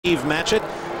Match-it.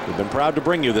 We've been proud to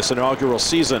bring you this inaugural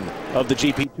season of the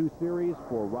GP2 series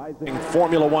for rising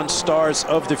Formula One stars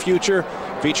of the future,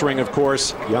 featuring, of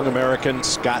course, young American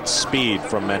Scott Speed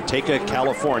from Manteca,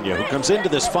 California, who comes into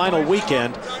this final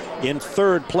weekend in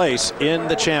third place in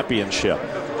the championship.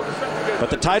 But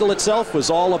the title itself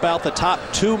was all about the top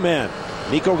two men,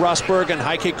 Nico Rosberg and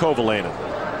Heikki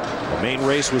Kovalainen. The main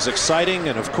race was exciting,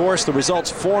 and of course the results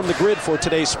form the grid for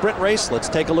today's sprint race. Let's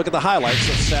take a look at the highlights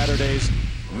of Saturday's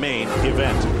main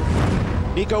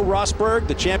event. Nico Rosberg,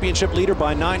 the championship leader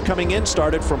by 9 coming in,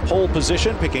 started from pole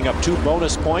position, picking up 2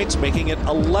 bonus points, making it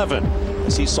 11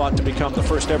 as he sought to become the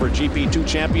first ever GP2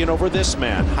 champion over this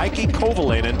man, Heikki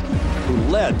Kovalainen, who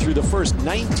led through the first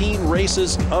 19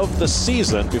 races of the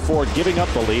season before giving up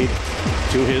the lead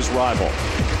to his rival.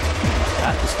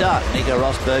 At the start, Nico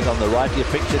Rosberg on the right of your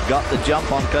picture got the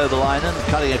jump on Kovalainen,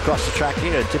 cutting across the track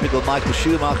here in typical Michael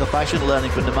Schumacher fashion,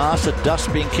 learning from the master.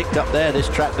 Dust being kicked up there. This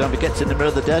track going gets in the middle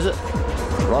of the desert.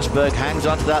 Rosberg hangs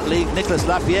onto that lead. Nicolas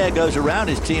Lapierre goes around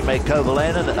his teammate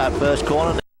Kovalainen at that first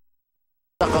corner.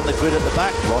 Stuck on the grid at the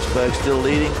back. Rosberg still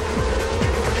leading.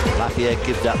 Lapierre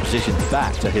gives that position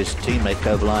back to his teammate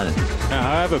Kovalainen. Now,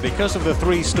 however, because of the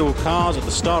 3 stalled cars at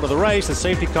the start of the race, the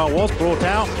safety car was brought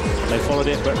out. They followed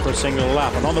it but for a single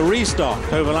lap. And on the restart,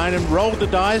 Kovalainen rolled the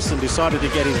dice and decided to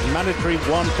get his mandatory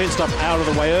 1 pit stop out of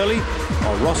the way early,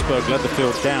 while Rosberg led the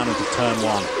field down into turn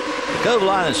 1.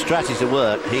 Kovalainen's strategy to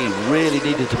work, he really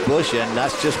needed to push, and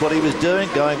that's just what he was doing,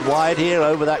 going wide here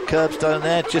over that curbstone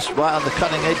there, just right on the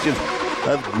cutting edge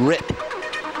of grip.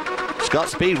 Scott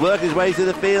Speed worked his way through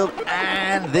the field,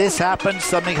 and this happened.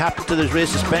 Something happened to the rear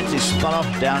suspension. He spun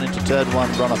off down into turn 1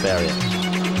 runoff area.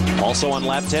 Also on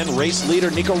lap 10, race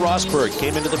leader Nico Rosberg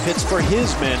came into the pits for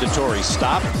his mandatory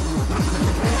stop.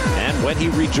 And when he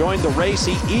rejoined the race,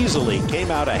 he easily came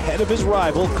out ahead of his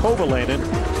rival, Kovalainen,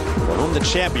 for whom the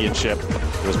championship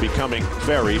was becoming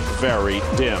very, very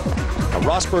dim. Now,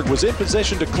 Rosberg was in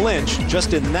position to clinch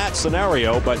just in that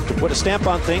scenario, but to put a stamp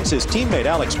on things, his teammate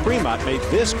Alex Premat made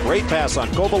this great pass on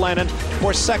Kovalainen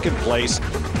for second place,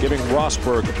 giving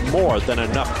Rosberg more than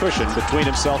enough cushion between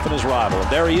himself and his rival.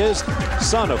 And there he is,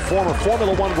 son of former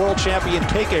Formula One world champion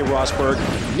Keke Rosberg.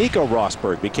 Nico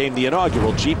Rosberg became the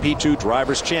inaugural GP2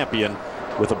 Drivers' Champion,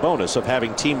 with a bonus of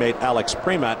having teammate Alex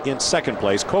Premat in second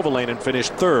place. Kovalainen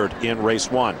finished third in race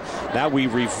 1. Now we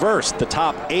reversed the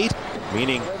top 8,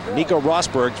 meaning Nico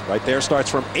Rosberg right there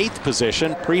starts from 8th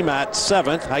position, Premat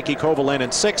 7th, Heikki Kovalainen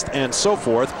 6th, and so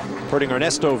forth, putting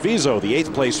Ernesto Vizo, the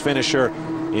 8th place finisher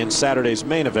in Saturday's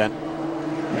main event,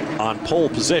 on pole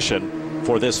position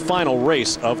for this final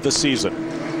race of the season.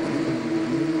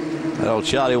 Old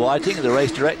Charlie Whiting, the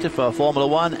race director for Formula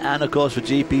One and of course for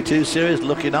GP2 series,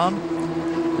 looking on.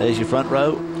 There's your front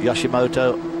row,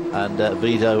 Yoshimoto and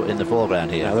Vito in the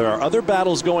foreground here. Now, there are other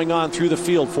battles going on through the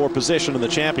field for position in the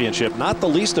championship, not the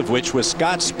least of which was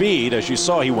Scott Speed. As you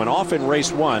saw, he went off in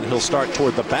race 1. He'll start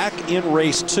toward the back in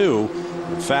race 2.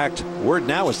 In fact, word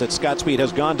now is that Scott Speed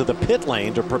has gone to the pit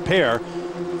lane to prepare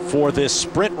for this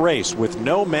sprint race with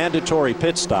no mandatory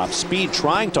pit stop. Speed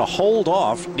trying to hold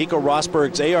off Nico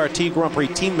Rosberg's ART Grand Prix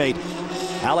teammate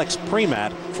Alex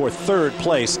Premat for third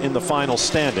place in the final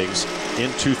standings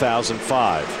in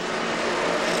 2005.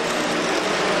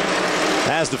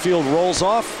 As the field rolls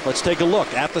off, let's take a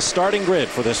look at the starting grid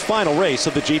for this final race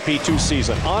of the GP2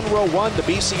 season. On row 1, the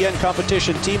BCN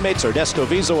competition teammates Ernesto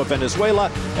Vizo of Venezuela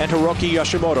and Hiroki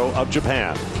Yoshimoto of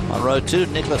Japan. On row 2,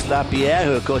 Nicolas Lapierre,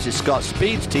 who of course is Scott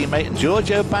Speed's teammate, and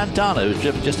Giorgio Pantano, who's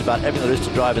driven just about everything there is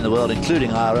to drive in the world,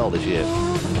 including IRL this year.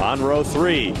 On row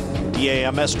 3,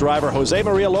 EAMS driver Jose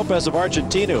Maria Lopez of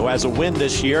Argentina, who has a win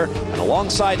this year, and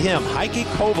alongside him, Heikki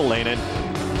Kovalainen,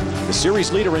 the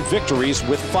series leader in victories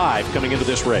with 5 coming into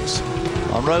this race.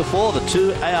 On row 4, the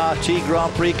 2 ART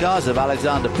Grand Prix cars of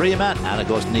Alexander Premat and of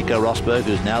course Nico Rosberg,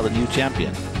 who's now the new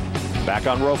champion. Back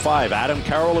on row 5, Adam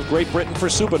Carroll of Great Britain for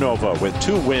Supernova with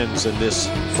 2 wins in this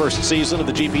first season of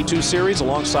the GP2 series,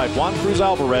 alongside Juan Cruz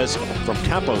Alvarez from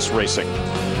Campos Racing.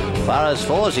 Faraz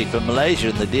Fawzi from Malaysia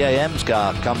in the DAM's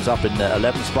car comes up in the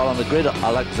 11th spot on the grid.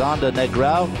 Alexander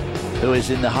Negrao, who is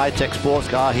in the high-tech sports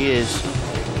car, he is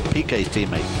Piquet's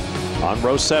teammate. On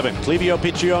row 7, Clivio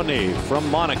Piccioni from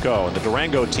Monaco and the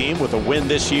Durango team with a win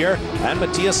this year, and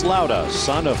Matthias Lauda,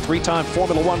 son of 3-time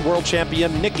Formula One world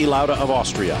champion Niki Lauda of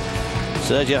Austria.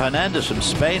 Sergio Hernandez from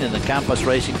Spain in the Campos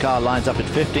Racing car lines up in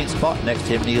 15th spot. Next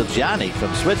to him, Neil Gianni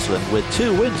from Switzerland with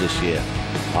 2 wins this year.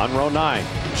 On row 9,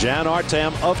 Can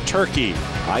Artem of Turkey,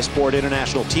 iSport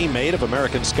International teammate of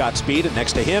American Scott Speed, and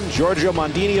next to him, Giorgio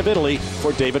Mondini of Italy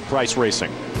for David Price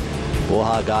Racing.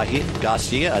 Borja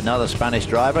Garcia, another Spanish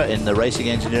driver in the racing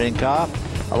engineering car.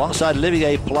 alongside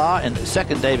Olivier Pla in the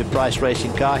second David Price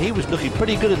racing car. He was looking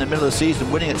pretty good in the middle of the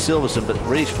season, winning at Silverstone, but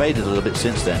really faded a little bit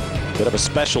since then. Bit of a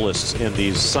specialist in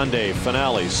these Sunday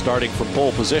finales, starting from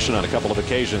pole position on a couple of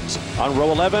occasions. On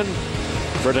row 11,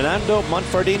 Ferdinando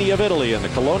Monfardini of Italy in the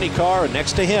Coloni car, and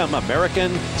next to him,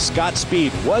 American Scott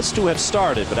Speed was to have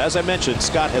started, but as I mentioned,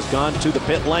 Scott has gone to the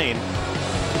pit lane.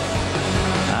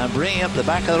 And bringing up the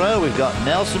back of the row, we've got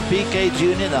Nelson Piquet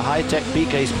Jr., the high-tech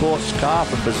Piquet sports car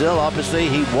from Brazil. Obviously,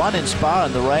 he won in Spa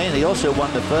in the rain. He also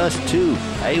won the first 2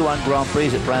 A1 Grand Prix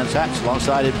at Brands Hatch.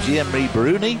 Alongside him, Gianmaria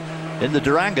Bruni in the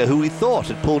Durango, who we thought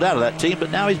had pulled out of that team,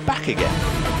 but now he's back again.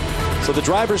 So the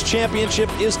Drivers' Championship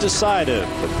is decided,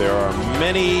 but there are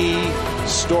many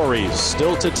stories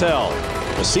still to tell.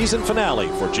 The season finale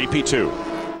for GP2.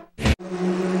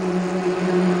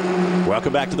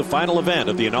 Welcome back to the final event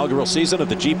of the inaugural season of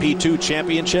the GP2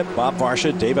 Championship. Bob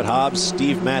Varsha, David Hobbs,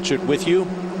 Steve Matchett with you.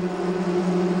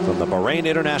 From the Bahrain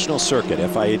International Circuit,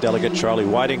 FIA delegate Charlie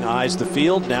Whiting eyes the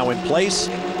field, now in place.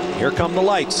 Here come the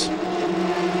lights.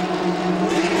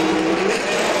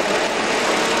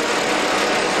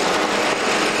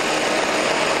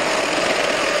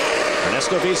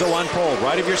 Ernesto Vizo on pole,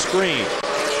 right of your screen.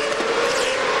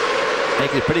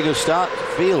 Making a pretty good start.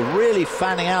 Field really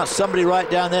fanning out. Somebody right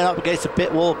down there up against the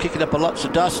pit wall, kicking up lots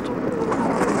of dust.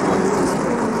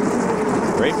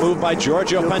 Great move by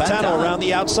Giorgio Pantano around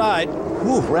the outside.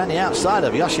 Woo, around the outside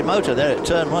of Yoshimoto there at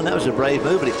turn 1. That was a brave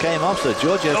move, but it came off, so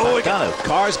Giorgio Pantano.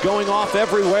 Cars going off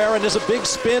everywhere, and there's a big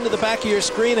spin to the back of your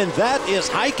screen, and that is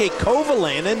Heikki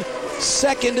Kovalainen,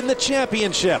 second in the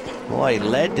championship. Boy, he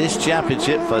led this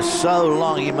championship for so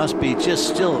long. He must be just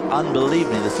still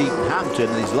unbelieving that he happened to him,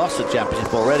 and he's lost the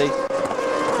championship already.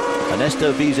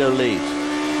 Ernesto Vizo leads.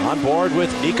 On board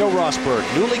with Nico Rosberg,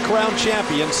 newly crowned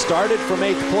champion, started from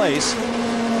 8th place.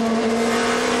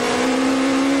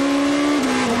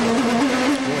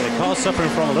 The car's suffering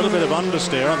from a little bit of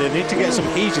understeer. They need to get some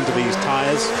heat into these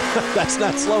tires. That's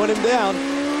not slowing him down.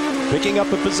 Picking up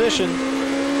a position.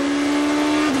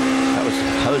 That was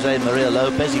Jose Maria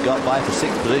Lopez. He got by for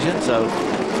 6th position. So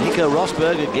Nico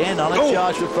Rosberg again on a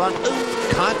charge from front.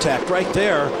 Contact right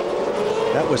there.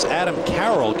 That was Adam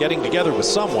Carroll getting together with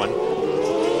someone.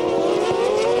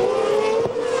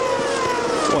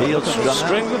 Field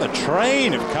string with a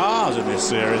train of cars in this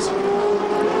series.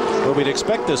 Well, we'd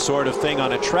expect this sort of thing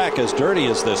on a track as dirty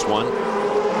as this one.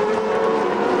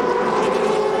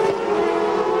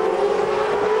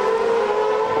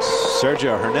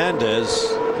 Sergio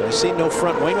Hernandez. I see no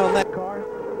front wing on that car.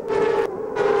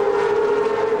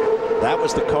 That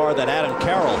was the car that Adam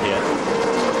Carroll hit.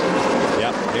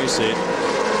 Yep, here you see it.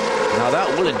 Now that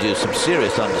will induce some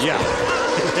serious understeer. Yeah.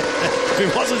 If he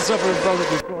wasn't suffering from it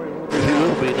before, he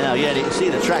will be now. Yeah, you can see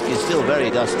the track is still very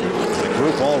dusty. The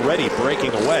group already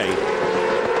breaking away.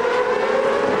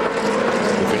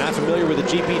 If you're not familiar with the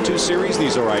GP2 series,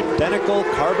 these are identical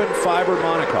carbon fiber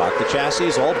monocoque. The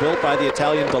chassis all built by the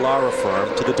Italian Dallara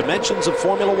firm to the dimensions of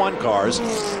Formula One cars.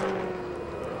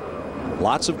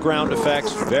 Lots of ground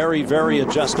effects, very, very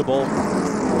adjustable.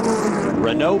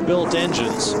 Renault-built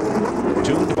engines,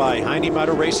 tuned by Heine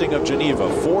Motor Racing of Geneva,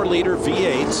 4-liter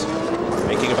V8s,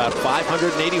 making about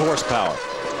 580 horsepower.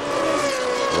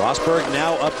 Rosberg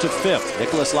now up to 5th.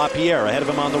 Nicolas Lapierre ahead of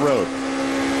him on the road.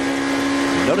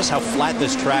 Notice how flat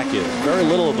this track is. Very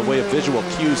little in the way of visual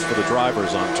cues for the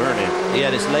drivers on turn-in.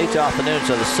 Yeah, it's late afternoon,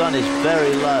 so the sun is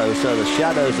very low, so the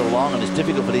shadows are long, and it's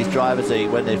difficult for these drivers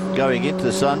when they're going into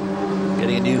the sun.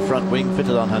 Getting a new front wing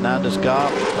fitted on Hernandez's car.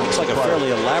 Looks like a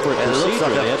fairly elaborate procedure.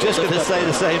 Just going to say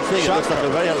the same thing. It looks like a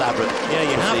very elaborate Yeah,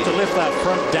 you have to lift that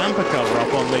front damper cover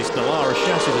up on this Dallara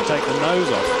chassis to take the nose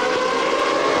off.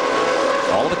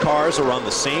 All the cars are on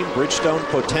the same Bridgestone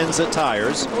Potenza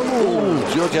tires. Ooh,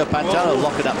 Giorgio Pantano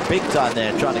locking up big time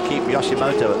there, trying to keep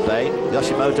Yoshimoto at bay.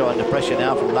 Yoshimoto under pressure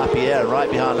now from Lapierre, and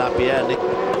right behind Lapierre,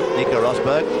 Nico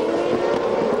Rosberg.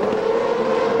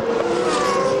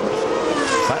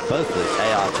 Both the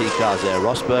ART cars there,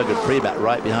 Rosberg and Privat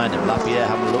right behind him. Lapierre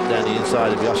having a look down the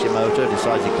inside of Yoshimoto,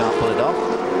 decides he can't pull it off.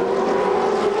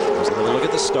 Let's have a look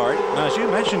at the start. Now, as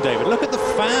you mentioned, David, look at the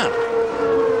fan.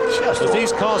 As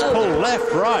these cars pull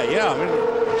left, right, yeah, I mean,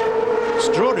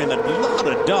 extraordinary. A lot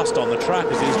of dust on the track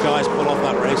as these guys pull off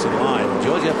that racing line.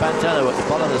 Giorgio Pantano at the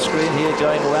bottom of the screen here,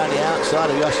 going around the outside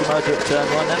of Yoshimoto at turn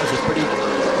 1. That was a pretty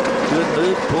good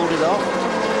move, pulled it off.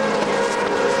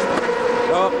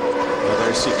 Oh. Well, there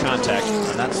you see contact,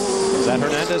 and is that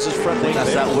Hernandez's front wing?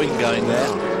 That's that wing going there.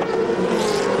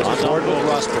 On board with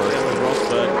Rosberg.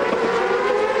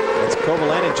 It's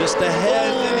Kovalainen just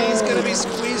ahead, and he's going to be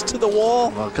squeezed to the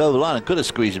wall. Well, Kovalainen could have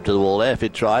squeezed him to the wall there if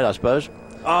he'd tried, I suppose.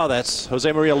 Oh, that's Jose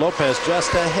Maria Lopez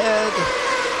just ahead.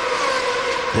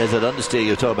 There's that understeer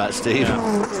you're talking about, Steve. Yeah.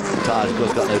 The tyres, of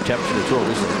course, got no temperature at all,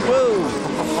 is it? Whoa!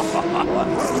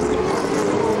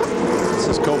 This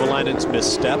is Kovalainen's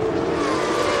misstep.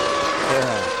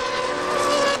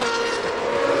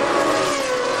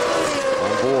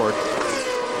 On board.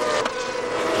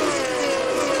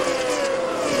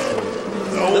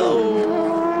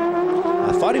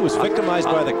 I thought he was victimized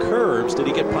by the curves. Did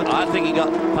he get punted? I think he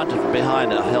got punted from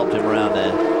behind that helped him around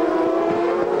there.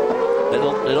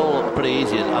 It all looked pretty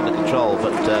easy and under control,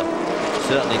 but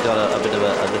certainly got a bit of a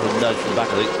little nudge from the back.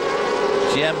 I think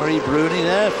Jean-Marie Bruni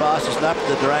there, fastest lap of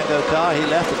the Durango car. He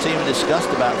left the team in disgust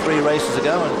about 3 races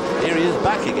ago, and here he is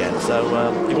back again. So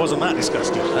he wasn't that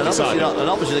disgusted. And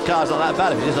obviously the car's not that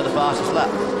bad if he's just on the fastest lap.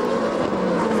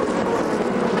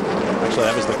 Actually,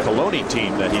 that was the Coloni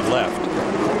team that he left.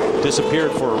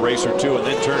 Disappeared for a race or two and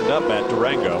then turned up at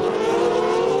Durango.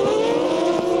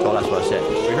 Well, that's what I said.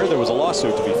 We heard there was a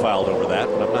lawsuit to be filed over that,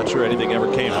 but I'm not sure anything ever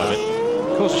came of it.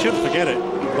 Of course, you shouldn't forget it.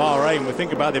 Bahrain, we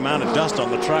think about the amount of dust on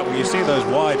the track. When you see those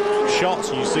wide shots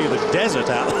and you see the desert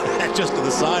out there just to the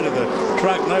side of the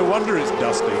track, no wonder it's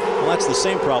dusty. Well, that's the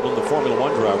same problem the Formula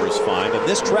One drivers find. And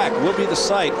this track will be the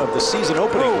site of the season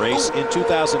opening race in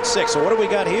 2006. So what do we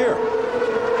got here?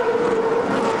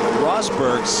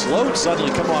 Rosberg slowed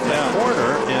suddenly come off that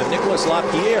corner, and Nicolas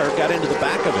Lapierre got into the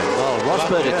back of it. Well,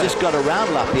 Rosberg had just got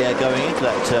around Lapierre going into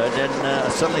that turn,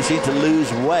 and suddenly seemed to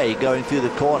lose way going through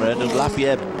the corner, and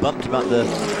Lapierre bumped him up the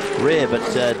rear, but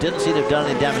didn't seem to have done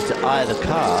any damage to either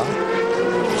car.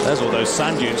 There's all those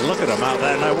sand dunes. Look at them out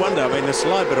there. No wonder. I mean, the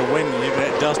slight bit of wind leaving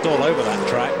that dust all over that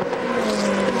track.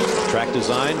 Track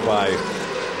designed by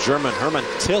German Hermann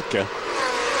Tilke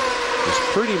is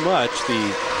pretty much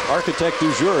the architect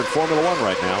du jour in Formula One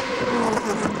right now.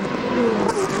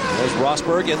 There's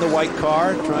Rosberg in the white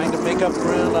car trying to make up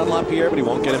ground on Lapierre, but he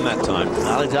won't get him that time.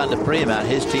 Alexander Primat,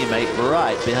 his teammate,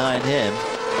 right behind him.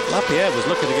 Lapierre was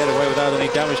looking to get away without any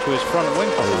damage to his front wing.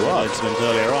 Incident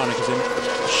earlier on, because I'm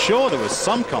sure there was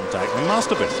some contact. There must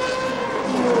have been.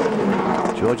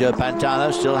 Giorgio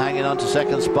Pantano still hanging on to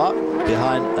second spot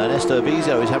behind Ernesto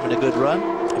Vizo, who's having a good run.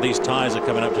 These tyres are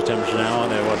coming up to temperature now,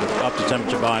 aren't they? Well, up to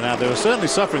temperature by now. They were certainly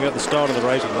suffering at the start of the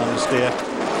race with understeer.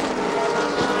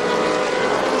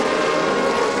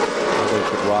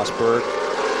 Rosberg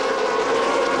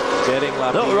getting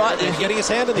Lapierre. No, right, he's getting his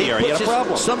hand in the air. He had a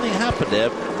problem. Something happened there.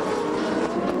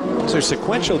 These are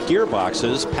sequential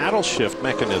gearboxes, paddle shift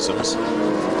mechanisms.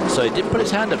 So he did put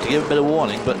his hand up to give a bit of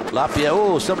warning, but Lapierre,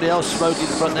 oh, somebody else spoke in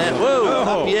front there. Whoa,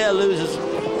 Lapierre loses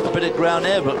a bit of ground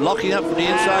there, but locking up from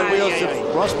the inside wheels of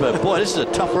Rosberg. Boy, this is a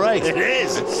tough race. It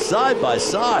is. Side by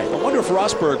side. I wonder if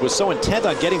Rosberg was so intent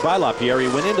on getting by Lapierre, he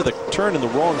went into the turn in the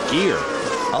wrong gear.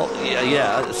 Oh,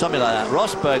 yeah, something like that.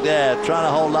 Rosberg there trying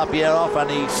to hold Lapierre off, and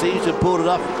he seems to have pulled it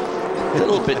off a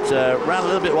little bit, ran a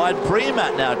little bit wide.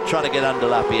 Primat now trying to get under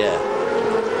Lapierre.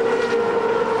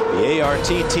 The ART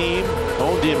team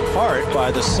owned in part by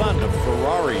the son of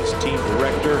Ferrari's team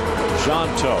director, Jean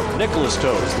Todt. Nicolas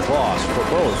Todt is the boss for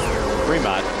both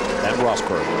Primat and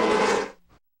Rosberg.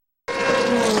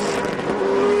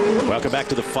 Welcome back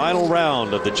to the final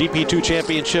round of the GP2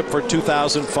 Championship for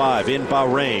 2005 in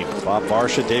Bahrain. Bob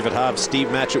Varsha, David Hobbs, Steve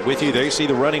Matchett with you. There you see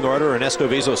the running order. Ernesto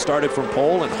Vizo started from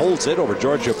pole and holds it over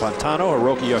Giorgio Pantano,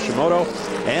 Hiroki Yoshimoto,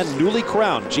 and newly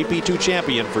crowned GP2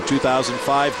 champion for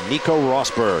 2005, Nico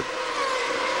Rosberg.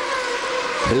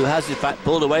 Who has in fact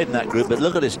pulled away from that group, but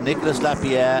look at this, Nicolas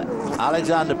Lapierre,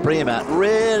 Alexander Primat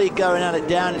really going at it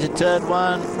down into turn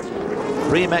one.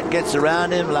 Primat gets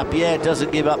around him, Lapierre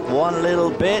doesn't give up one little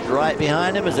bit, right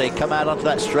behind him as they come out onto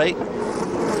that straight.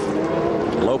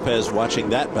 Lopez watching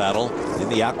that battle in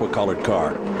the aqua-colored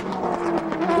car.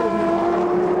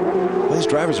 These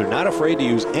drivers are not afraid to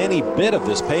use any bit of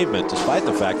this pavement, despite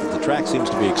the fact that the track seems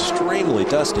to be extremely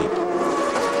dusty.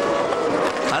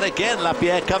 And again,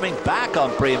 Lapierre coming back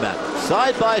on Primat,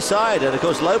 side by side, and of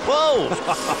course, whoa!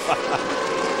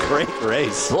 Great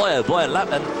race. Boy, oh boy,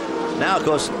 and now, of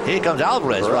course, here comes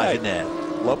Alvarez right in there.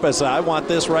 Lopez said, I want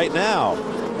this right now.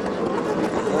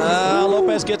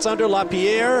 Lopez gets under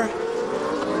Lapierre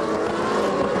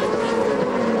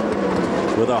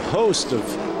with a host of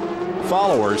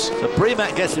followers. So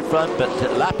Primat gets in front, but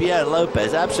Lapierre and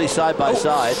Lopez absolutely side by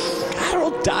side.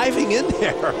 Carroll diving in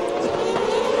there.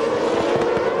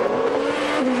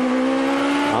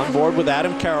 On board with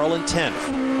Adam Carroll in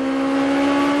 10th.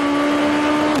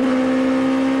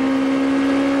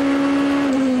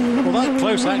 Well, that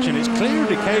close action, it's clear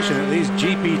indication that these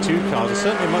GP2 cars are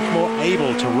certainly much more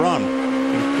able to run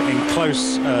in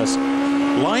close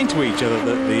line to each other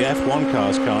that the F1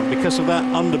 cars can't because of that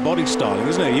underbody styling,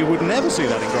 isn't it? You would never see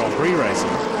that in Grand Prix racing.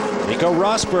 Nico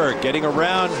Rosberg getting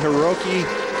around Hiroki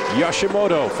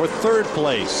Yoshimoto for third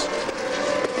place.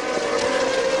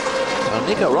 Well,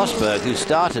 Nico Rosberg, who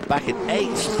started back in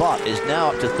 8th spot, is now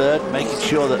up to third, making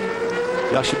sure that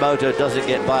Yoshimoto doesn't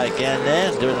get by again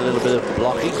there, doing a little bit of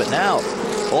blocking. But now,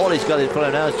 all he's got in front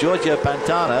of him now is Giorgio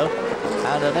Pantano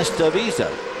and Ernesto Vizo.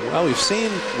 Well, we've seen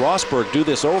Rosberg do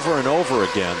this over and over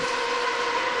again.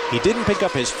 He didn't pick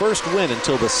up his first win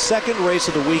until the second race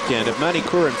of the weekend at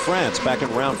Manicourt in France back in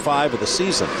round 5 of the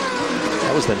season.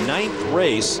 That was the 9th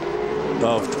race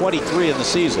of 23 in the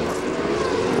season.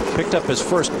 Picked up his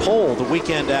first pole the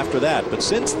weekend after that, but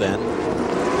since then,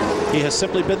 he has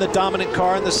simply been the dominant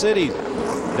car in the city.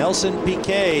 Nelson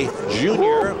Piquet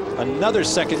Jr., another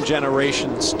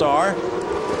second-generation star.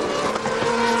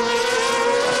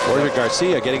 Jorge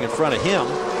Garcia getting in front of him.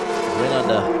 Win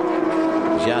under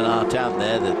Jean Artam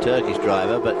there, the Turkish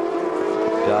driver, but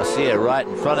Garcia right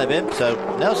in front of him. So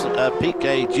Nelson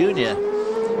Piquet Jr.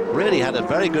 really had a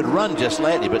very good run just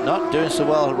lately, but not doing so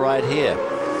well right here.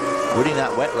 Winning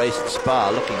that wet race at Spa,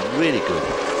 looking really good.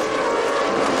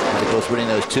 And of course winning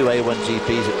those 2 A1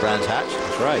 GPs at Brands Hatch.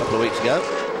 That's right. A couple of weeks ago.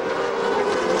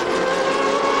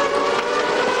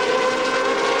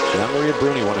 Gianmaria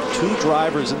Bruni, one of 2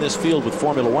 drivers in this field with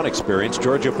Formula 1 experience,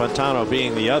 Giorgio Pantano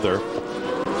being the other.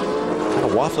 Kind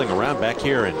of waffling around back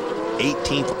here in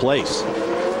 18th place.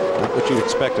 Not what you'd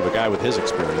expect of a guy with his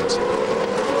experience.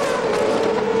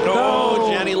 No!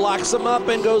 Gianni locks him up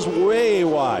and goes way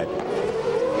wide.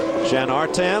 Jean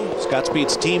Artam, Scott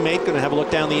Speed's teammate, going to have a look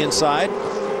down the inside.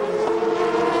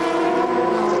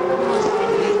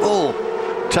 Oh,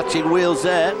 touching wheels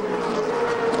there.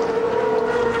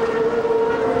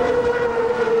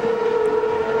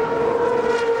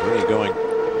 Really going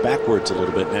backwards a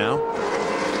little bit now.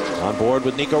 On board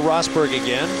with Nico Rosberg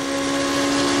again.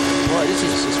 Boy, this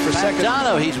is for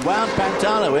Pantano. He's wound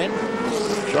Pantano in.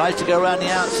 Tries to go around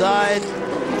the outside.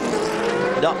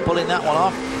 Not pulling that one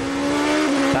off.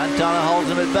 Pantano holds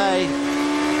him at bay,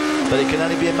 but it can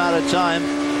only be a matter of time.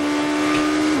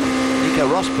 Nico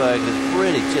Rosberg has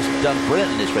really just done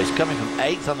brilliant in this race, coming from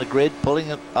 8th on the grid, pulling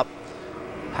it up,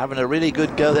 having a really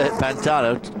good go there at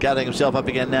Pantano, gathering himself up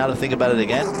again now to think about it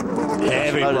again.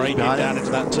 Heavy braking down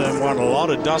into that turn 1, a lot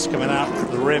of dust coming out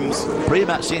of the rims.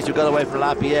 Prematt seems to have got away from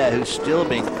Lapierre, who's still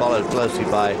being followed closely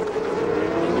by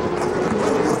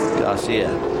Garcia.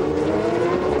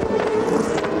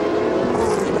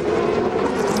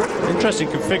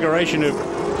 Interesting configuration of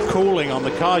cooling on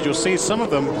the cars. You'll see some of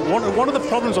them. One of the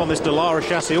problems on this Dallara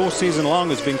chassis all season long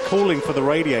has been cooling for the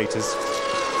radiators.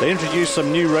 They introduced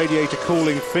some new radiator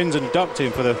cooling fins and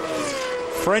ducting for the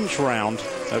French round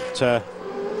at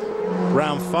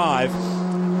round 5.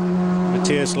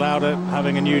 Matthias Lauda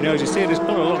having a new nose. You see, it's got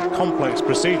a lot of complex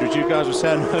procedure, as you guys were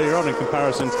saying earlier on, in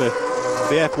comparison to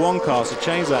the F1 cars to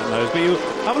change that nose. But you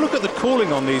have a look at the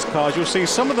cooling on these cars. You'll see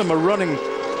some of them are running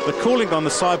the cooling on the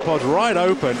side pods right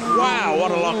open. Wow,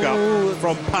 what a lockup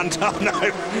from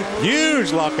Pantano.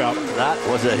 Huge lockup. That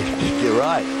was you're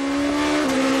right.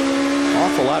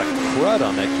 Awful lot of crud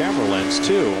on that camera lens,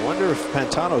 too. I wonder if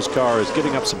Pantano's car is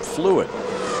giving up some fluid.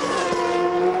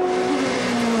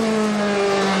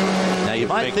 Now, you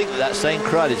might think that same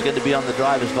crud is going to be on the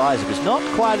driver's visor, but it's not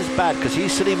quite as bad because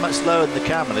he's sitting much slower than the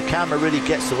camera. The camera really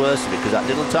gets the worst of it because that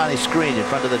little tiny screen in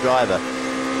front of the driver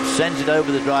sends it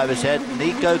over the driver's head.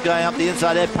 Nico going up the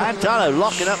inside there. Pantano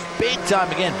locking up big time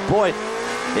again. Boy,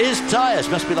 his tires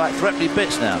must be like threepenny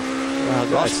bits now.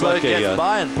 Rosberg like gets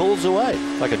by and pulls away.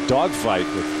 Like a dogfight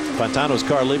with Pantano's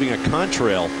car leaving a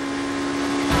contrail.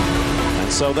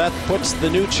 And so that puts the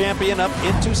new champion up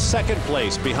into second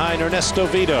place behind Ernesto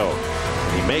Vito.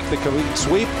 He make the complete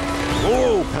sweep.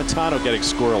 Oh, Pantano getting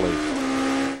squirrely.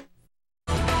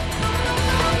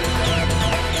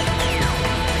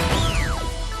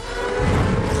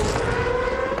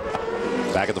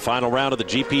 Back at the final round of the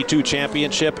GP2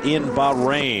 Championship in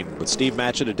Bahrain. With Steve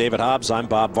Matchett and David Hobbs, I'm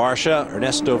Bob Varsha.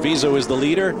 Ernesto Vizo is the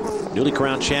leader. Newly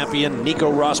crowned champion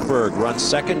Nico Rosberg runs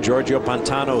second. Giorgio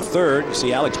Pantano third. You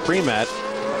see Alex Prematt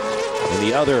in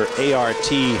the other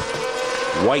ART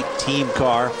white team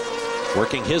car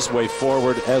working his way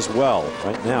forward as well.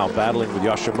 Right now battling with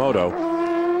Yoshimoto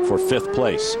for 5th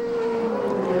place.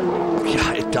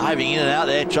 Diving in and out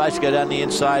there, tries to go down the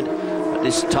inside.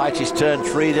 This tight is turn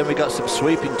 3, then we've got some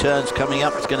sweeping turns coming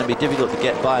up. It's going to be difficult to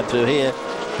get by him through here,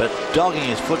 but dogging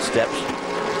his footsteps.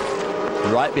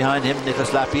 Right behind him,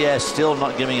 Nicolas Lapierre still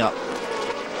not giving up.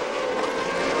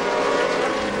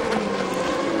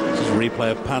 This is a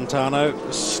replay of Pantano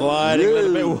sliding a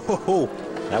little bit. Whoa.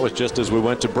 That was just as we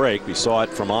went to break. We saw it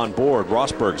from on board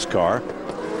Rosberg's car.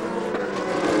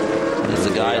 There's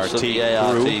the guys from the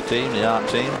ART team, the ART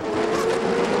team.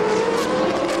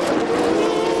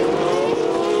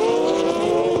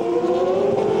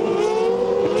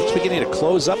 beginning to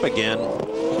close up again.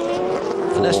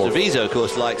 Ernesto Vizo, of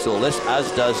course, likes all this,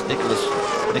 as does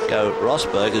Nico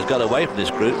Rosberg, who's got away from this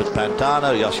group, but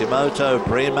Pantano, Yoshimoto,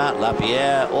 Primat,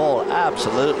 Lapierre, all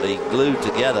absolutely glued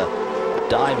together,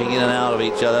 diving in and out of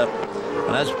each other.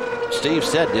 And as Steve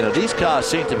said, you know, these cars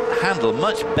seem to handle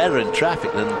much better in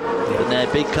traffic than their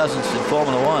big cousins in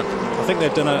Formula One. I think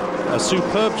they've done a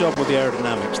superb job with the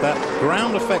aerodynamics. That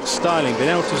ground effect styling, being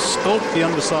able to sculpt the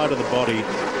underside of the body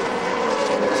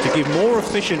to give more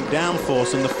efficient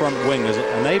downforce in the front wing, has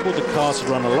enabled the cars to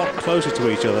run a lot closer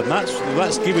to each other. And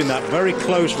that's giving that very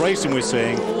close racing we're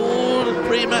seeing. Oh, the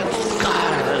Primat.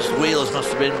 God, those wheels must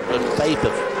have been of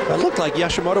paper. It looked like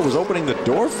Yoshimoto was opening the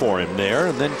door for him there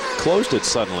and then closed it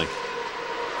suddenly.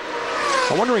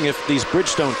 I'm wondering if these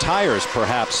Bridgestone tires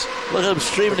perhaps... Look at them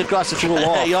streaming across the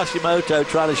track. Yoshimoto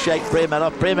trying to shake Primat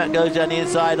off. Primat goes down the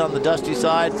inside on the dusty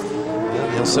side.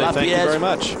 He'll say thank you very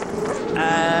much.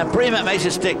 Primat makes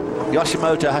a stick.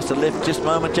 Yoshimoto has to lift just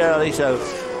momentarily, so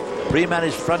Primat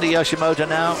is front of Yoshimoto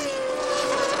now.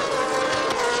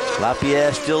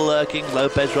 Lapierre still lurking.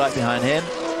 Lopez right behind him.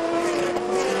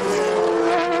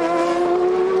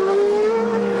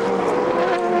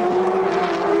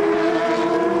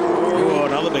 Oh,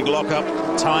 another big lock-up.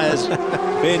 Tires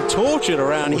being tortured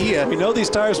around here. We know these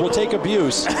tires will take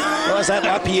abuse. Well, is that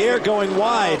Lapierre going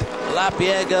wide?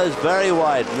 Lapierre goes very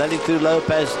wide, letting through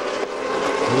Lopez.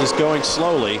 He's going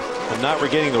slowly and not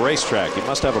regaining the racetrack. He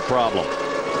must have a problem.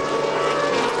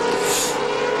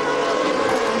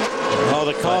 Oh,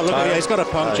 the car, look at it, he's got a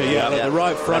puncture. The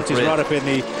right front is right up in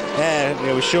the air.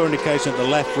 There was sure indication that the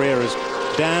left rear is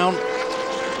down.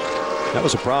 That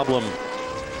was a problem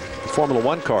Formula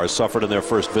One cars suffered in their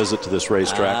first visit to this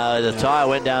racetrack. The tyre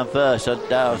went down first.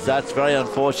 That's very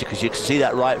unfortunate, because you can see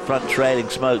that right front trailing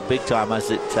smoke big time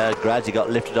as it gradually got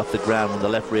lifted off the ground when the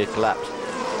left rear collapsed.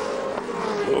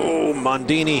 Oh,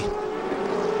 Mondini.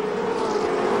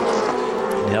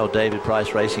 The old David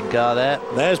Price racing car there.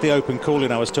 There's the open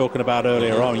cooling I was talking about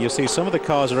earlier on. You see some of the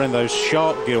cars are in those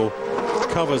shark gill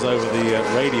covers over the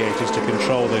radiators to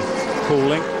control the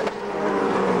cooling.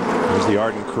 There's the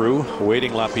Ardent crew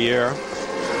awaiting Lapierre.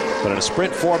 But in a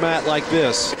sprint format like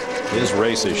this, his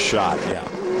race is shot. Yeah.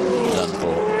 Done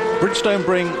for. Bridgestone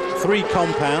bring 3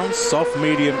 compounds, soft,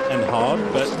 medium and hard,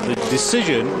 but the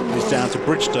decision is down to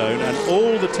Bridgestone, and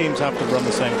all the teams have to run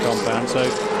the same compound, so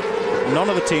none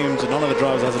of the teams and none of the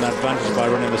drivers has an advantage by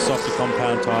running the softer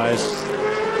compound tyres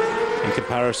in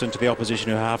comparison to the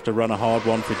opposition who have to run a hard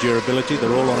one for durability.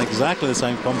 They're all on exactly the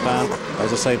same compound.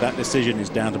 As I say, that decision is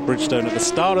down to Bridgestone at the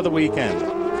start of the weekend.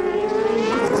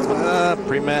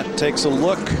 Primat takes a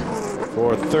look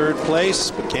for third place,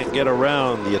 but can't get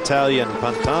around the Italian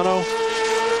Pantano.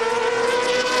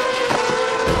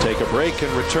 We'll take a break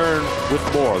and return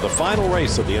with more. The final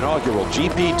race of the inaugural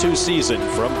GP2 season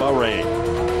from Bahrain.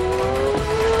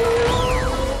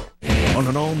 On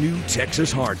an all-new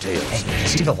Texas Hardtails. Hey,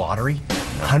 see the lottery?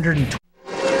 120.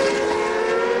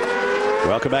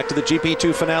 Welcome back to the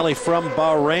GP2 finale from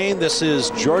Bahrain. This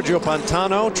is Giorgio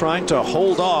Pantano trying to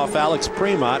hold off Alex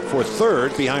Primat for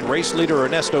third behind race leader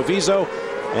Ernesto Vizo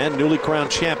and newly crowned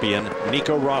champion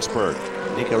Nico Rosberg.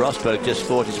 Nico Rosberg just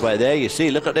fought his way there. You see,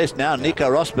 look at this now. Nico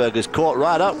Rosberg is caught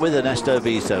right up with Ernesto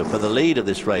Vizo for the lead of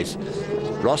this race.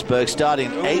 Rosberg starting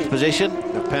 8th position.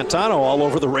 Pantano all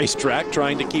over the racetrack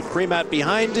trying to keep Primat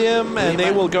behind him, and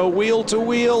they will go wheel to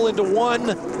wheel into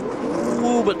one.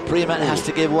 Ooh, but Primat has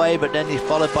to give way, but then he's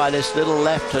followed by this little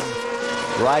left and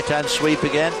right-hand sweep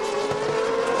again.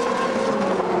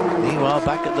 Meanwhile,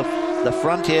 back at the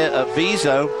front here of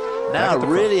Vizo, now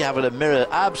really having a mirror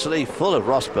absolutely full of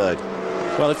Rosberg.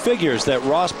 Well, it figures that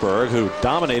Rosberg, who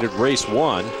dominated race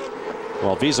 1,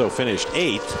 while Vizo finished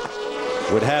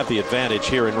 8th, would have the advantage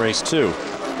here in race 2.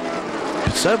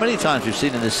 So many times we've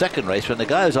seen in the second race when the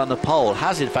guy who's on the pole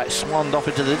has in fact swanned off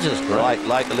into the distance,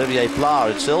 like Olivier Pla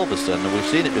at Silverstone, and we've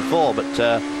seen it before, but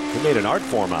he made an art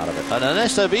form out of it. And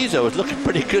Ernesto Vizo was looking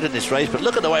pretty good in this race, but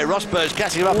look at the way Rosberg's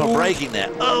catching him up and braking there.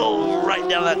 Oh, right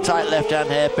down that tight left-hand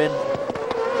hairpin.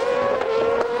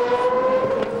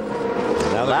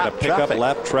 Now they're going to pick up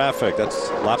lap traffic. That's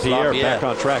Lapierre back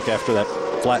on track after that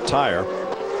flat tire.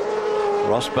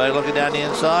 Rosberg looking down the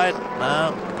inside.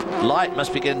 No. Light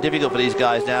must be getting difficult for these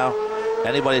guys now.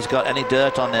 Anybody's got any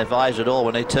dirt on their visor at all,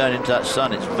 when they turn into that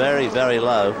sun, it's very, very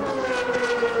low.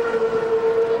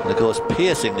 And of course,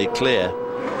 piercingly clear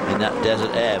in that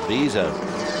desert air. Vizo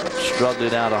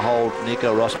struggling now to hold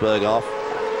Nico Rosberg off.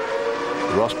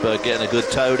 Rosberg getting a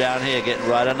good toe down here, getting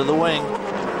right under the wing.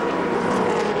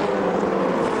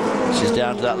 This is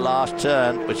down to that last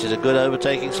turn, which is a good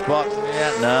overtaking spot.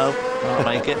 Yeah, no. Can't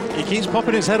make it. He keeps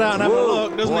popping his head out and having a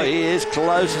look, doesn't Boy, he is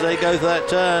close as they go to that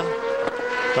turn.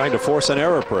 Trying to force an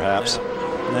error, perhaps.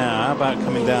 Now, how about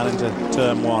coming down into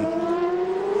turn 1?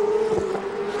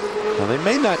 Well, they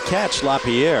may not catch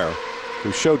Lapierre,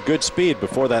 who showed good speed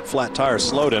before that flat tire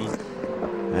slowed him.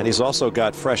 And he's also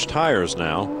got fresh tires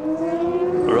now.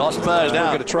 Rosberg now.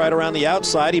 We're going to try it around the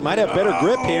outside. He might have better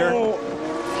grip here.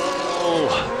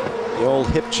 The old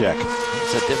hip check.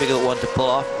 It's a difficult one to pull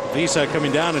off. Viso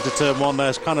coming down into turn 1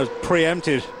 there's kind of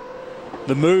preempted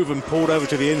the move and pulled over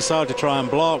to the inside to try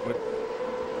and block. But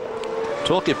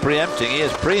talking preempting,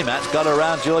 here's Primat's got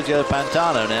around Giorgio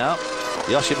Pantano now.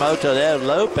 Yoshimoto there.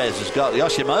 Lopez has got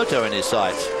Yoshimoto in his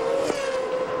sights.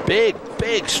 Big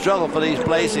struggle for these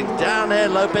placing. Down there,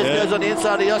 Lopez goes on the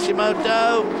inside of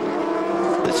Yoshimoto.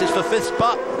 This is for 5th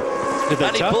spot.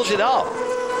 And he pulls it off.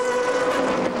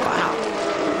 Wow.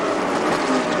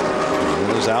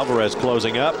 There's Alvarez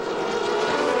closing up.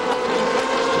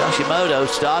 Yoshimoto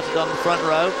started on the front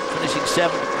row, finishing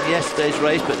 7th in yesterday's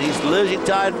race, but he's losing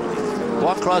time.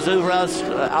 One crossover,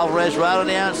 Alvarez right on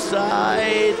the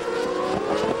outside.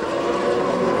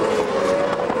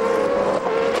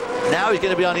 Now he's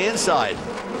going to be on the inside.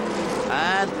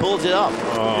 And pulls it off.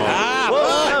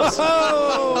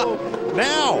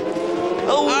 Now!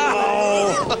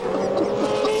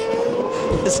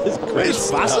 This is great. It's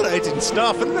fascinating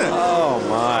stuff, isn't it?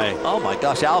 Oh my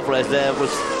gosh, Alvarez there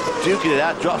was duking it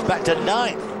out, drops back to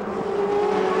 9th.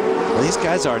 Well, these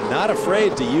guys are not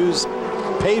afraid to use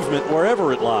pavement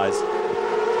wherever it lies.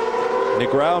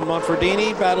 Negrão and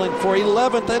Monfordini battling for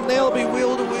 11th, and they'll be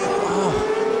wheel to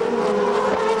wheel.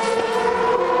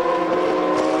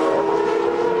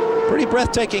 Pretty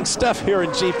breathtaking stuff here in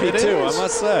GP2, I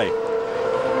must say.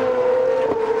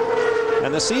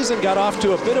 And the season got off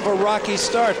to a bit of a rocky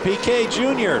start. Piquet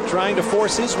Jr. trying to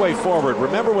force his way forward.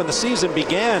 Remember when the season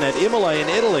began at Imola in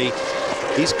Italy,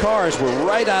 these cars were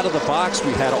right out of the box.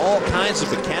 We had all kinds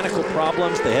of mechanical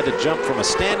problems. They had to jump from a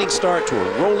standing start to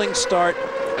a rolling start.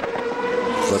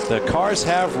 But the cars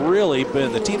have really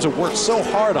been, the teams have worked so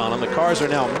hard on them. The cars are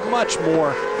now much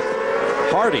more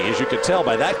hardy, as you could tell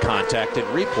by that contact in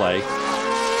replay.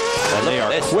 And they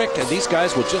are quick, and these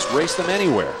guys will just race them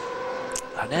anywhere.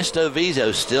 Ernesto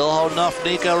Viso still holding off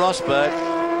Nico Rosberg.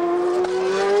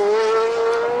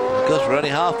 Because we're only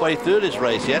halfway through this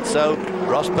race yet, so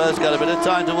Rosberg's got a bit of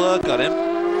time to work on him.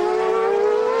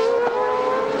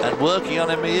 And working on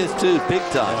him he is too, big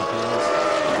time.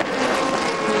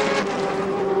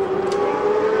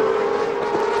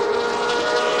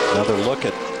 Another look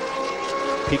at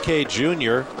Piquet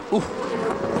Jr.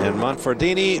 And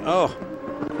Monfordini. Oh,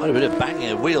 what a bit of banging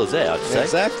of wheels there, I'd say.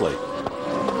 Exactly.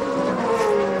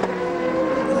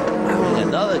 Having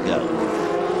another go.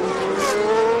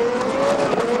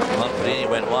 Monfordini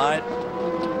went wide,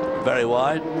 very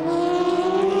wide.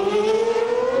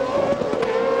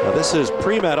 Now this is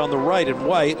Primat on the right in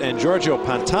white, and Giorgio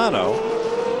Pantano.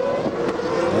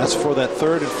 That's for that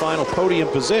 3rd and final podium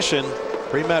position.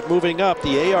 Primat moving up.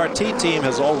 The ART team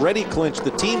has already clinched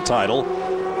the team title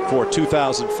for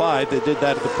 2005. They did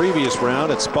that at the previous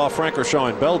round at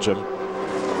Spa-Francorchamps in Belgium.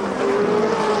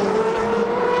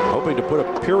 Hoping to put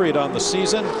a period on the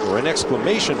season, or an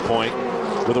exclamation point,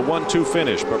 with a 1-2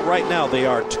 finish. But right now they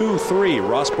are 2-3,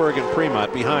 Rosberg and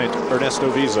Primat, behind Ernesto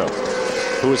Viso,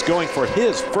 who is going for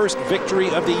his first victory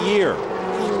of the year.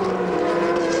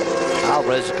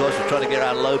 Alvarez, of course, was trying to get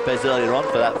around Lopez earlier on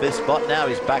for that 5th spot. Now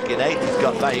he's back in 8th. He's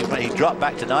got back. He dropped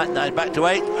back to 9th. Now he's back to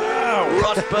 8th.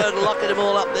 Rosberg locking them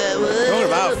all up there. Talking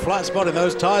about flat spotting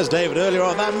those tyres, David, earlier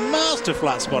on. That master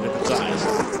flat spotting the tyres.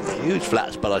 Huge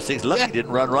flat spot, I think. Lucky he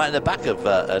didn't run right in the back of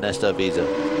Ernesto Viso.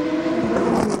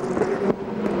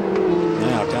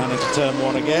 Now down into turn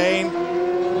 1 again.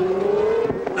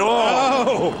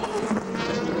 Oh!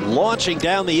 Launching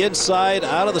down the inside,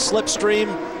 out of the slipstream.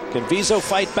 Can Viso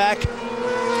fight back?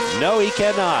 No, he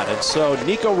cannot. And so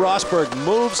Nico Rosberg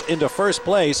moves into 1st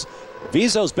place.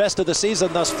 Viso's best of the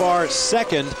season thus far,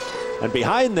 2nd. And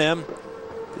behind them,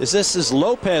 this is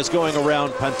Lopez going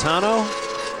around Pantano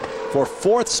for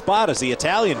 4th spot as the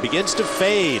Italian begins to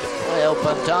fade. Well,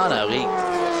 Pantano, he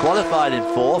qualified in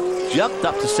 4th, jumped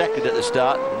up to 2nd at the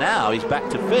start. Now he's back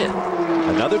to 5th.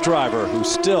 Another driver who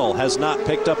still has not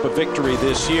picked up a victory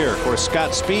this year. Of course,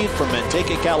 Scott Speed from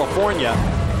Manteca, California,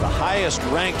 the highest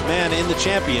ranked man in the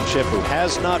championship who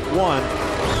has not won.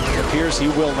 It appears he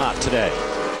will not today.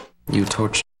 You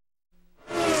torch.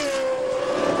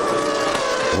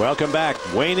 Welcome back.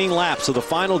 Waning laps of the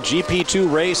final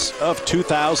GP2 race of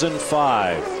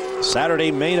 2005. Saturday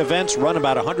main events run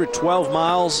about 112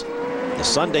 miles. The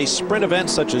Sunday sprint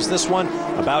events, such as this one,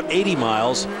 about 80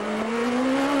 miles.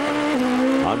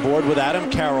 On board with Adam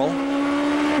Carroll.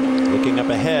 Looking up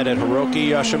ahead at Hiroki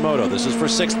Yoshimoto. This is for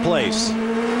 6th place.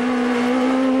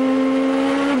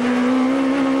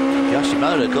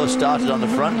 Yoshimoto, of course, started on the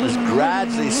front, has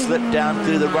gradually slipped down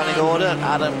through the running order.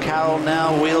 Adam Carroll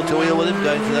now wheel to wheel with him,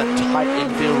 going for that tight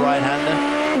infield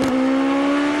right-hander.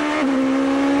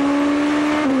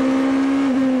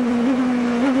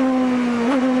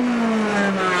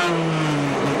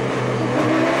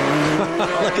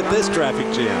 Look at this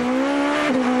traffic jam.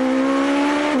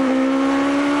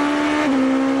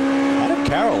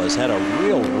 Carroll has had a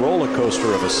real roller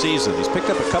coaster of a season. He's picked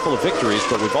up a couple of victories,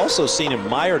 but we've also seen him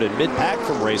mired in mid-pack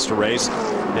from race to race,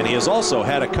 and he has also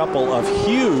had a couple of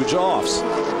huge offs.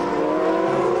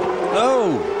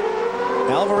 Oh!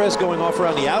 Alvarez going off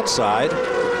around the outside.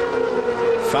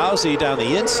 Fauzi down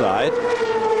the inside.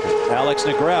 Alex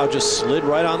Negrão just slid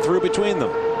right on through between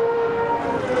them.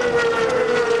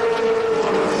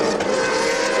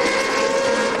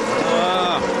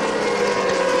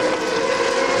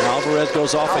 Alvarez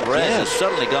goes off again. Alvarez has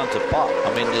suddenly gone to pop. I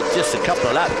mean, it's just a couple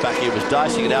of laps back, he was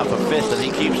dicing it out for 5th, and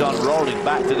he keeps on rolling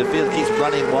back to the field, keeps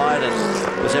running wide, and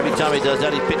because every time he does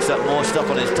that, he picks up more stuff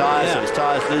on his tyres, so his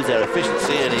tyres lose their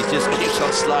efficiency, and he just keeps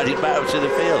on sliding back to the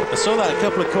field. I saw that a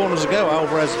couple of corners ago.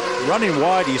 Alvarez running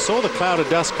wide. You saw the cloud of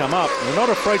dust come up. They're not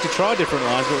afraid to try different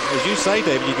lines, but as you say,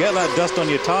 Dave, you get that dust on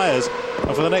your tyres,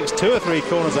 and for the next 2 or 3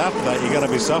 corners after that, you're going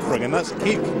to be suffering, and that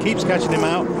keeps catching him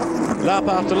out lap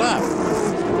after lap.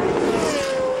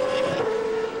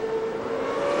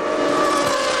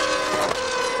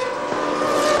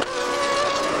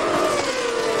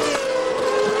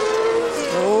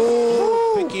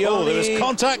 Oh, there was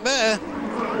contact there.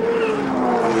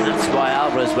 That's why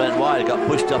Alvarez went wide, got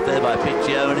pushed up there by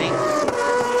Piccioni.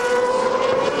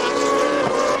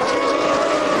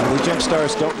 These young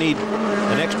stars don't need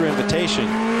an extra invitation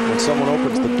when someone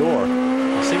opens the door.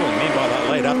 I see what you mean by that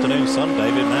late afternoon sun,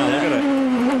 David. Now, look at it.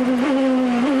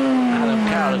 Adam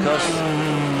Carroll, of course.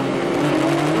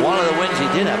 One of the wins he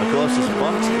did have, of course, is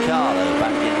Monte Carlo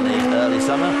back in the early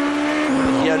summer.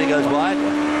 Piccioni goes wide.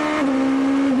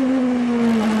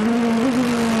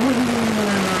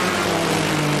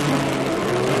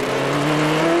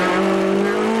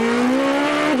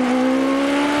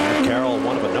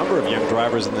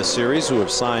 Drivers in this series who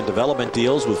have signed development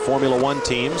deals with Formula One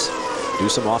teams, do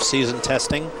some off-season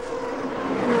testing,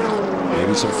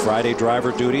 maybe some Friday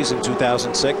driver duties in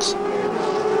 2006.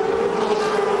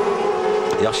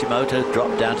 Yoshimoto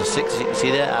dropped down to 6th. You can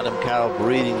see there Adam Carroll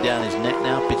breathing down his neck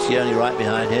now. Piccioni right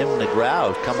behind him.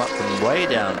 Negrão come up from way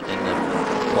down in the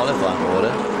qualifying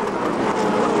order.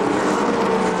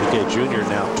 Piquet Jr.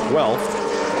 now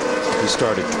 12th. He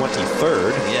started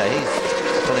 23rd. Yeah, he's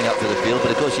pulling up to the field, but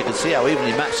of course you can see how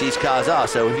evenly matched these cars are,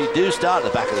 so if you do start at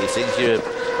the back of these things, you're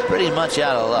pretty much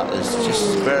out of luck. It's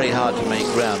just very hard to make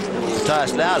ground.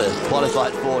 Matthias Lauda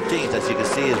qualified 14th, as you can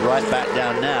see, is right back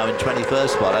down now in 21st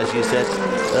spot. As you said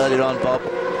earlier on, Bob,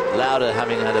 Lauda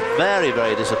having had a very,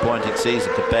 very disappointing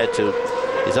season compared to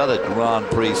his other Grand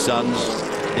Prix sons,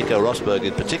 Nico Rosberg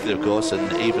in particular, of course,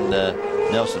 and even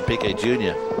Nelson Piquet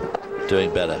Jr.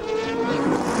 doing better.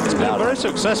 It's been a very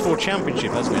successful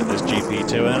championship, hasn't it, this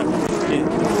GP2?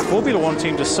 And the Formula One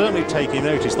team is certainly taking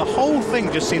notice. The whole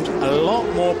thing just seems a lot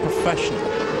more professional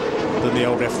than the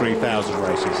old F3000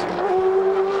 races.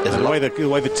 The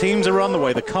way the teams are run, the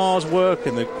way the cars work,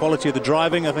 and the quality of the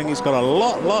driving, I think it's got a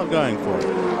lot going for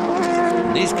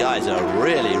it. These guys are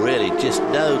really, really just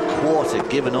no quarter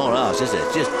given or else, is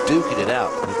it? Just duking it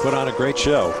out. They put on a great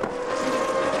show.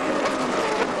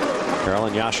 Carroll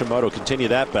and Yoshimoto continue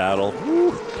that battle.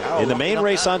 In the main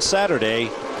race on Saturday,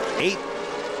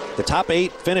 the top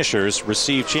 8 finishers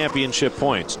receive championship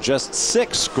points. Just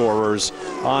 6 scorers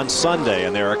on Sunday,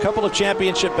 and there are a couple of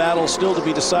championship battles still to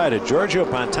be decided. Giorgio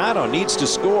Pantano needs to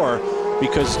score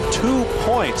because 2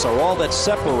 points are all that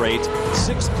separate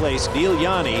 6th place Neil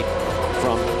Yanni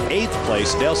from 8th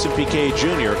place Nelson Piquet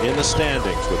Jr. in the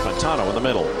standings, with Pantano in the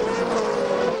middle.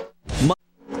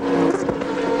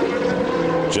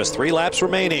 Just 3 laps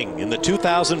remaining in the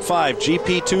 2005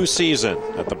 GP2 season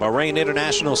at the Bahrain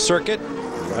International Circuit.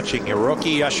 Watching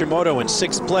Hiroki Yoshimoto in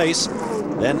 6th place,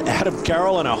 then Adam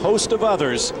Carroll and a host of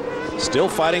others still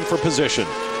fighting for position.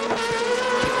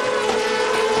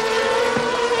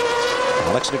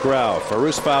 Alex Negrão,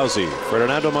 Farouz Fauzi,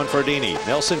 Fernando Monfordini,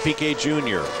 Nelson Piquet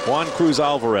Jr., Juan Cruz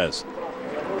Alvarez.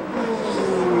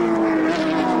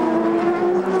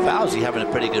 Fauzi having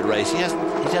a pretty good race. He's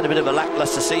had a bit of a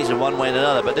lackluster season one way and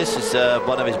another, but this is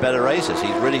one of his better races.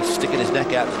 He's really sticking his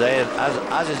neck out today, and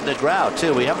as is Negrão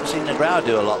too. We haven't seen Negrão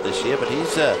do a lot this year, but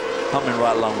he's humming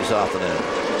right along this afternoon.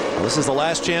 This is the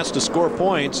last chance to score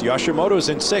points. Yoshimoto's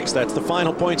in 6th. That's the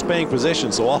final points paying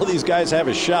position. So all these guys have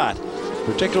a shot,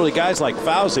 particularly guys like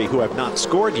Fauzi, who have not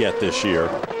scored yet this year.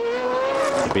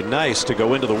 It'd be nice to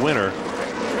go into the winter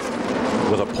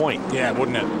with a point. Yeah,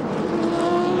 wouldn't it?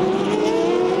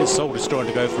 It's soul destroying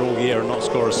to go for all year and not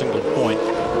score a single point.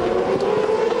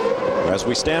 As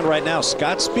we stand right now,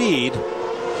 Scott Speed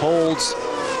holds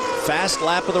fast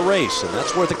lap of the race, and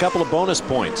that's worth a couple of bonus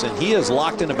points. And he is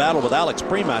locked in a battle with Alex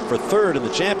Premat for 3rd in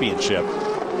the championship.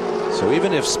 So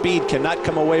even if Speed cannot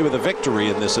come away with a victory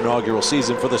in this inaugural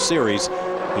season for the series,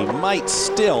 he might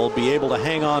still be able to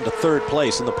hang on to 3rd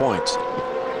place in the points.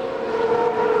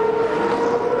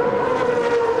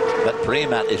 But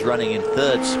Premat is running in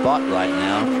 3rd spot right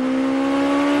now.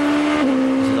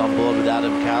 This is on board with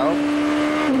Adam Carroll.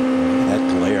 That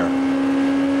glare.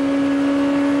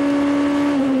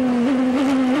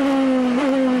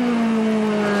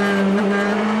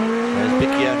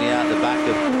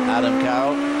 Adam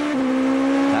Carroll.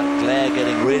 That glare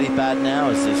getting really bad now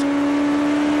as this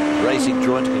racing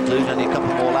drawing to conclusion. Only a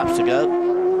couple more laps to go.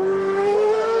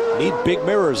 Need big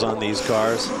mirrors on these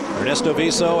cars. Ernesto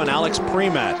Viso and Alex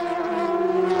Premat.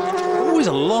 Always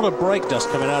a lot of brake dust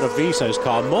coming out of Viso's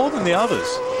car, more than the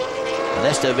others.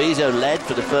 Ernesto Viso led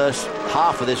for the first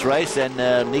half of this race, and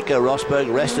Nico Rosberg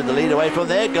rested the lead away from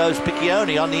there. Goes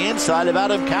Piccioni on the inside of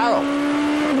Adam Carroll.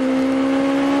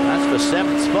 That's for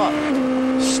 7th spot.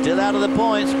 Still out of the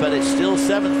points, but it's still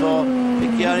 7th for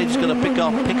Piccioni. Just going to pick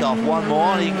off one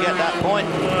more, and he can get that point.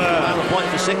 Final point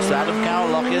for 6th. Adam Carroll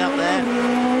locking up there.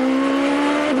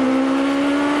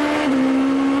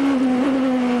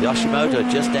 Yoshimoto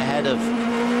just ahead of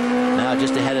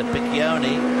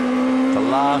Piccioni, the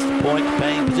last point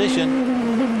paying position.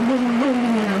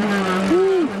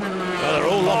 Well, they're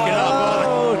all locking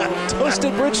up.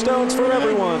 Toasted Bridgestones for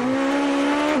everyone.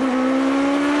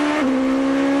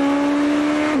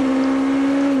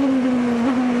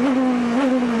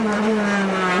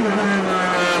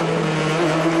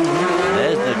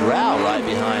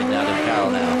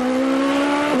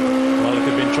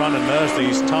 Trying to nurse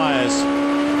these tyres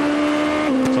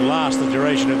to last the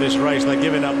duration of this race. They're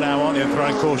giving up now, aren't they? They're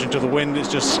throwing caution to the wind. It's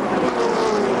just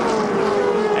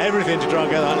everything to try and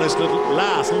get that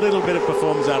last little bit of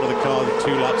performance out of the car with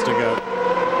 2 laps to go.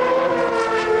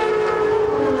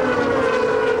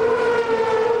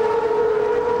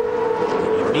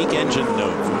 Unique engine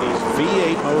note from these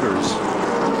V8 motors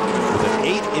with an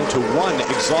 8-into-1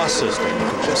 exhaust system. You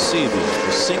can just see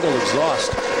the single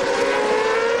exhaust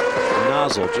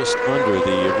nozzle just under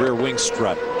the rear wing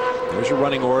strut. There's your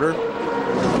running order.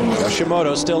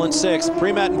 Yoshimoto still in 6th.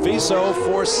 Premat and Viso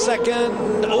for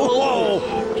 2nd. Oh!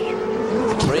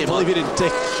 I can't believe he didn't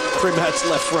take Premat's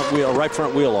right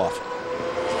front wheel off.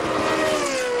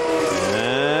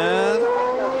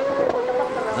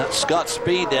 And that's Scott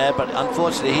Speed there, but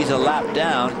unfortunately he's a lap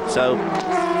down. So,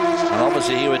 and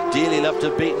obviously he would dearly love to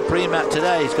have beaten Premat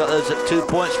today. He's got those at 2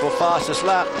 points for fastest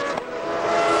lap.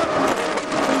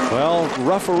 Well,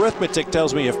 rough arithmetic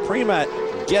tells me if Premat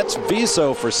gets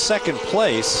Viso for 2nd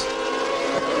place,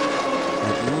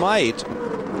 it might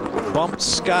bump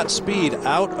Scott Speed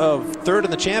out of 3rd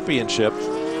in the championship.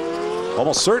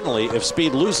 Almost certainly if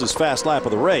Speed loses fast lap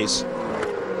of the race.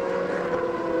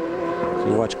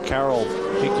 You watch Carroll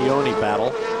Piccioni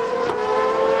battle.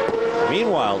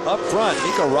 Meanwhile, up front,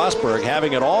 Nico Rosberg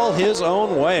having it all his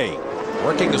own way.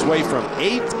 Working his way from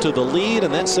 8th to the lead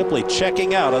and then simply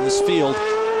checking out on this field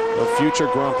of future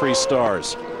Grand Prix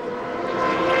stars.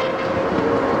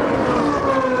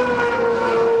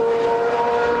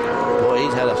 Boy,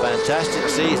 he's had a fantastic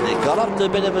season. It got up to a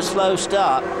bit of a slow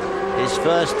start. His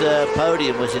first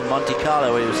podium was in Monte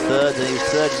Carlo, where he was 3rd, and he was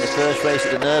 3rd in the first race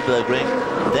at the Nürburgring.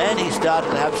 Then he started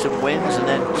to have some wins, and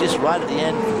then just right at the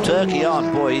end, from Turkey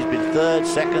on, boy, he's been 3rd,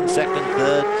 2nd,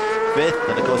 3rd, 5th,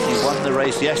 and of course he won the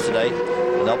race yesterday.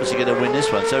 And obviously going to win this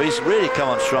one. So he's really come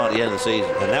on strong at the end of the season.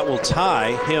 And that will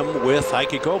tie him with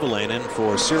Heikki Kovalainen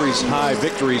for series high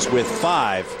victories with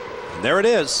 5. And there it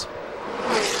is.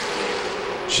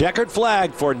 Checkered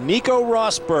flag for Nico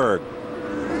Rosberg,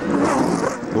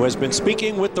 who has been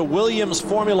speaking with the Williams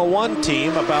Formula One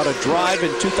team about a drive in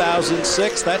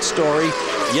 2006. That story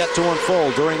yet to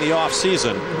unfold during the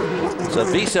off-season. So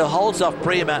Viso holds off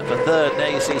Premat for 3rd. Now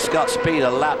you see Scott Speed a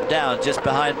lap down just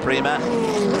behind Premat.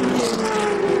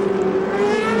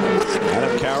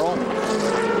 Adam Carroll.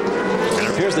 And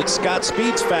it appears that Scott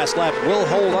Speed's fast lap will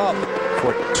hold up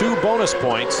for 2 bonus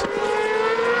points.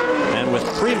 And with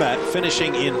Premat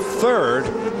finishing in 3rd,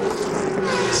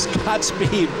 Scott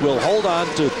Speed will hold on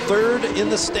to 3rd in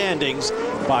the standings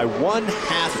by 1/2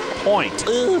 point.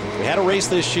 We had a race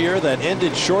this year that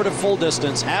ended short of full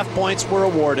distance. Half points were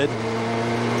awarded.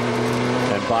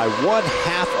 And by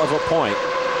 1/2 of a point,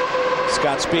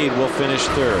 Scott Speed will finish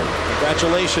third.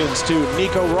 Congratulations to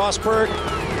Nico Rosberg,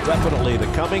 definitely the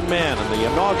coming man and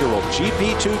the inaugural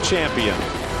GP2 champion.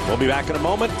 We'll be back in a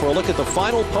moment for a look at the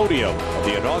final podium of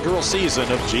the inaugural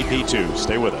season of GP2.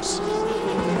 Stay with us.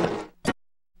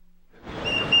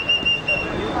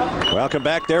 Welcome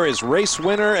back. There is race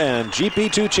winner and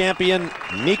GP2 champion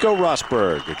Nico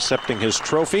Rosberg accepting his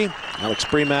trophy. Alex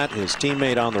Premat, his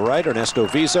teammate on the right, Ernesto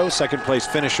Vizo, second place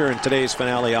finisher in today's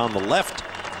finale on the left.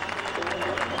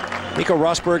 Nico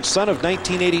Rosberg, son of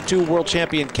 1982 world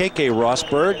champion Keke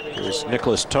Rosberg. Here's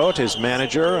Nicholas Todt, his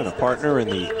manager and a partner in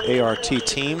the ART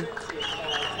team.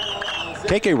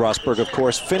 Keke Rosberg, of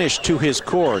course, finished to his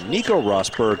core. Nico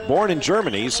Rosberg, born in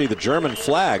Germany, you see the German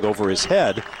flag over his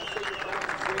head.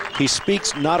 He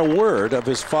speaks not a word of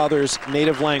his father's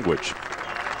native language.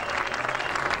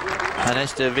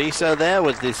 Ernesto Vizo there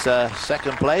with this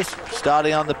second place,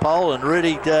 starting on the pole and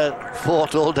really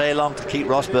fought all day long to keep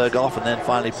Rosberg off, and then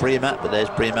finally Premat, but there's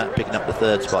Premat picking up the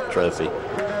third spot trophy.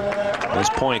 Those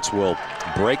points will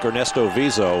break Ernesto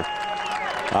Vizo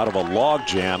out of a log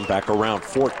jam back around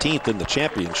 14th in the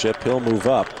championship. He'll move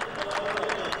up.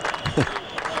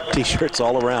 T-shirts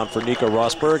all around for Nico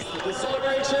Rosberg.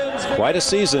 Quite a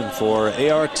season for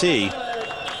ART.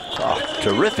 Oh,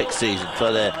 terrific season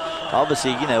for their...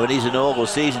 Obviously, you know, in these inaugural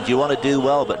seasons, you want to do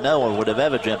well, but no one would have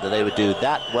ever dreamt that they would do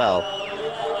that well.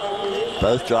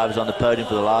 Both drivers on the podium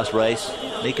for the last race.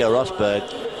 Nico Rosberg,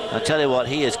 I tell you what,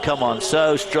 he has come on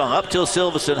so strong. Up till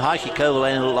Silverstone, Heikki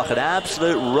Kovalainen looked like an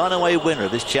absolute runaway winner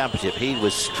of this championship. He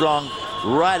was strong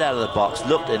right out of the box,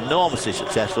 looked enormously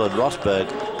successful, and Rosberg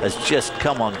has just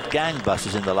come on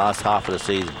gangbusters in the last half of the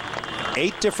season.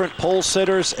 8 different pole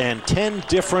sitters and 10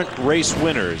 different race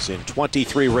winners in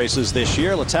 23 races this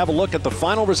year. Let's have a look at the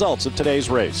final results of today's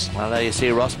race. Well, there you see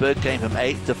Rosberg came from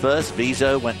 8th to 1st.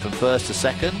 Vizo went from 1st to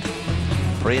 2nd.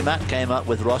 Premat came up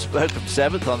with Rosberg from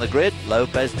 7th on the grid.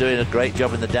 Lopez doing a great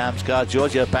job in the Dams car.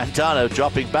 Giorgio Pantano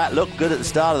dropping back. Looked good at the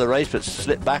start of the race, but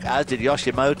slipped back, as did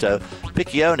Yoshimoto.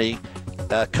 Piccioni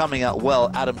coming out well.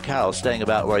 Adam Carroll staying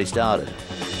about where he started.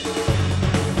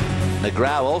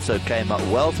 McGraw also came up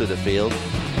well through the field,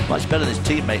 much better than his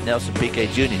teammate Nelson Piquet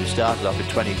Jr., who started off in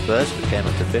 21st but came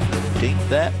up to 15th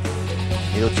there.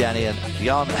 Neil Janney and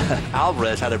Jan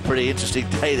Alvarez had a pretty interesting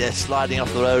day there, sliding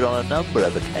off the road on a number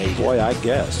of occasions. Boy, I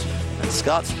guess. And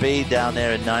Scott Speed down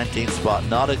there in 19th spot.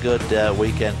 Not a good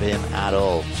weekend for him at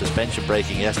all. Suspension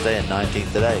breaking yesterday and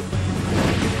 19th today.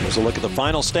 Here's a look at the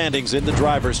final standings in the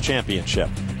Drivers' Championship.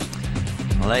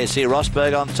 Well, there you see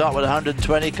Rosberg on top with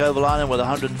 120, Kovalainen with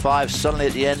 105. Suddenly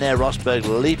at the end there, Rosberg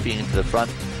leaping into the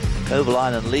front.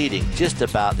 Kovalainen leading just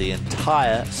about the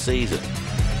entire season.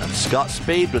 And Scott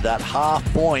Speed with that half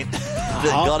point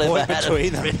that got him ahead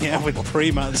between them, yeah, with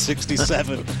Premat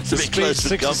 67. It's a bit close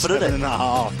to confident, isn't it?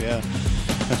 67.5,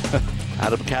 yeah.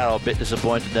 Adam Carroll, a bit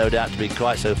disappointed, no doubt, to be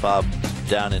quite so far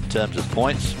down in terms of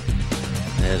points.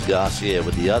 There's Garcia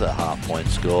with the other half-point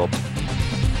score.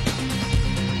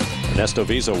 Ernesto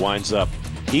Vizo winds up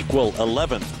equal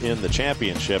 11th in the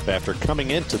championship after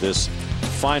coming into this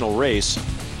final race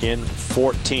in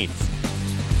 14th.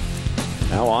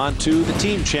 Now on to the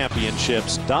team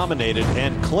championships, dominated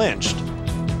and clinched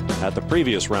at the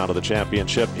previous round of the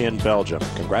championship in Belgium.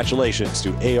 Congratulations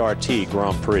to ART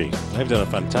Grand Prix. They've done a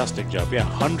fantastic job. Yeah,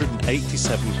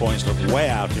 187 points, look way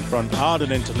out in front.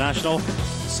 Arden International,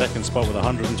 second spot with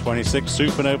 126.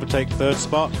 Supernova take third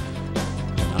spot.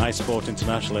 iSport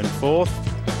International in 4th.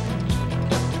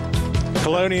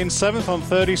 Cologne in 7th on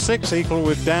 36, equal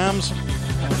with Dams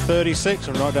at 36,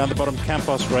 and right down the bottom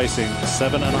Campos Racing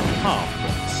 7.5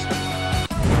 points.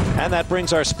 And that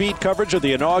brings our speed coverage of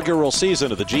the inaugural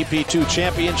season of the GP2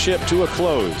 Championship to a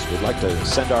close. We'd like to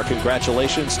send our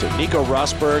congratulations to Nico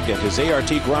Rosberg and his ART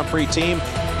Grand Prix team,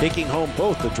 taking home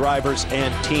both the drivers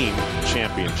and team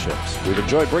championships. We've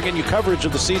enjoyed bringing you coverage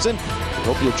of the season. We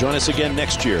hope you'll join us again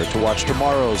next year to watch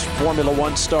tomorrow's Formula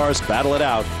One stars battle it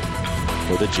out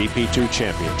for the GP2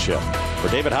 Championship. For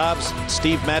David Hobbs,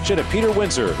 Steve Matchett, and Peter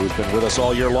Windsor, who's been with us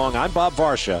all year long, I'm Bob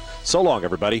Varsha. So long,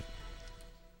 everybody.